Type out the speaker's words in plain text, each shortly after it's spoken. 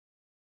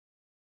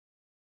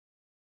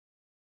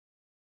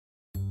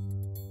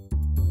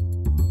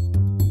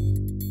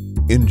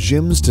In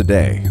gyms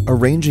today,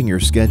 arranging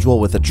your schedule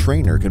with a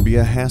trainer can be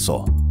a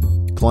hassle.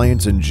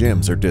 Clients and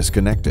gyms are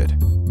disconnected.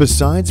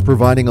 Besides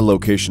providing a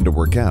location to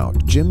work out,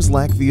 gyms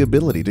lack the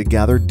ability to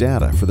gather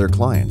data for their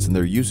clients and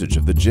their usage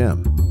of the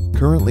gym.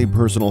 Currently,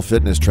 personal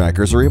fitness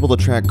trackers are able to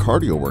track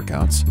cardio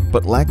workouts,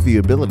 but lack the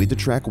ability to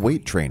track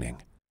weight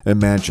training.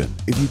 Imagine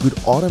if you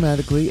could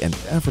automatically and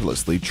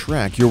effortlessly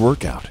track your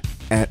workout.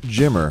 At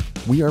Gymr,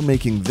 we are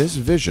making this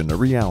vision a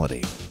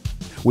reality.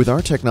 With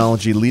our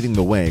technology leading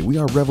the way, we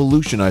are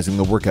revolutionizing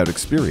the workout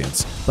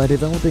experience by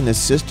developing a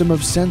system of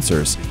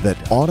sensors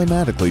that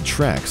automatically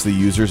tracks the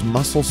user's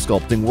muscle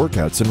sculpting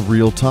workouts in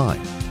real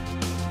time.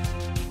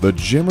 The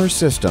Gymr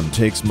system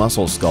takes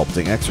muscle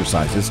sculpting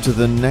exercises to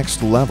the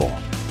next level.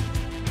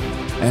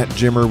 At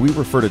Gymr, we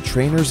refer to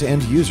trainers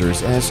and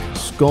users as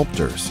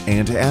sculptors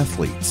and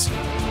athletes.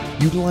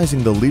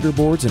 Utilizing the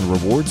leaderboards and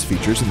rewards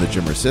features in the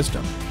Gymr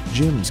system,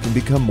 gyms can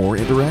become more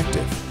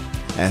interactive.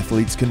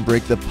 Athletes can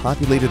break the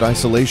populated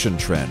isolation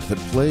trend that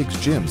plagues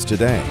gyms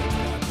today.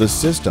 The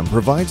system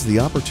provides the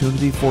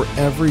opportunity for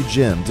every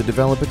gym to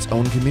develop its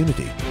own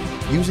community.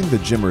 Using the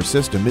Gymr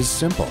system is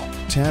simple.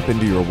 Tap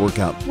into your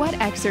workout. What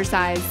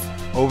exercise?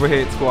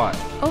 Overhead squat.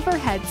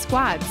 Overhead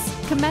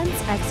squats.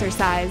 Commence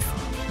exercise.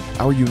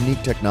 Our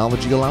unique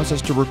technology allows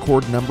us to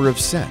record number of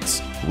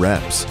sets,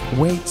 reps,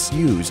 weights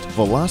used,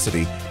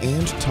 velocity,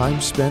 and time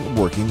spent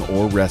working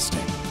or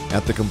resting.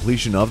 At the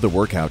completion of the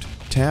workout,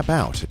 tap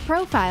out.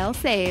 Profile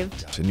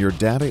saved. And your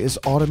data is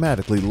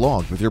automatically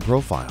logged with your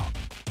profile.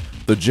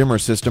 The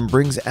Gymr system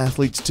brings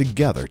athletes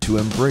together to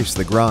embrace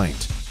the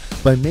grind.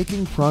 By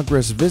making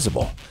progress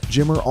visible,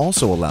 Gymr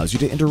also allows you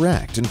to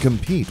interact and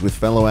compete with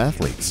fellow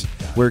athletes,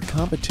 where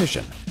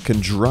competition can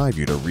drive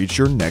you to reach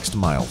your next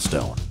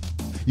milestone.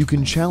 You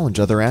can challenge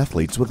other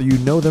athletes whether you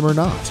know them or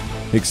not,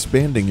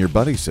 expanding your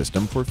buddy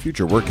system for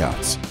future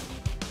workouts.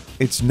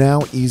 It's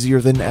now easier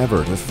than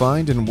ever to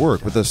find and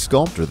work with a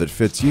sculptor that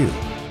fits you.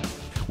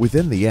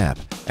 Within the app,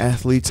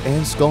 athletes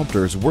and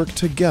sculptors work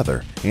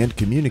together and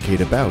communicate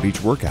about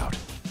each workout.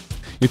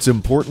 It's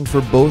important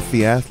for both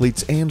the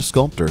athletes and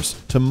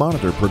sculptors to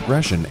monitor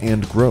progression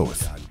and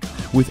growth.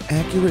 With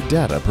accurate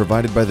data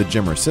provided by the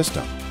Gymr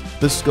system,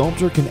 the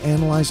sculptor can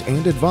analyze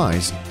and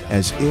advise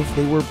as if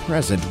they were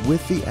present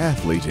with the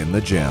athlete in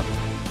the gym.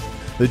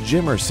 The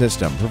Gymr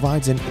system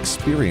provides an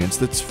experience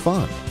that's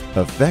fun,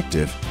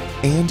 effective,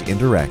 and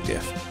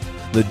interactive.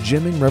 The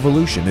gymming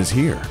revolution is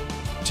here.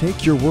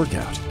 Take your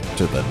workout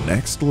to the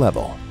next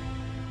level.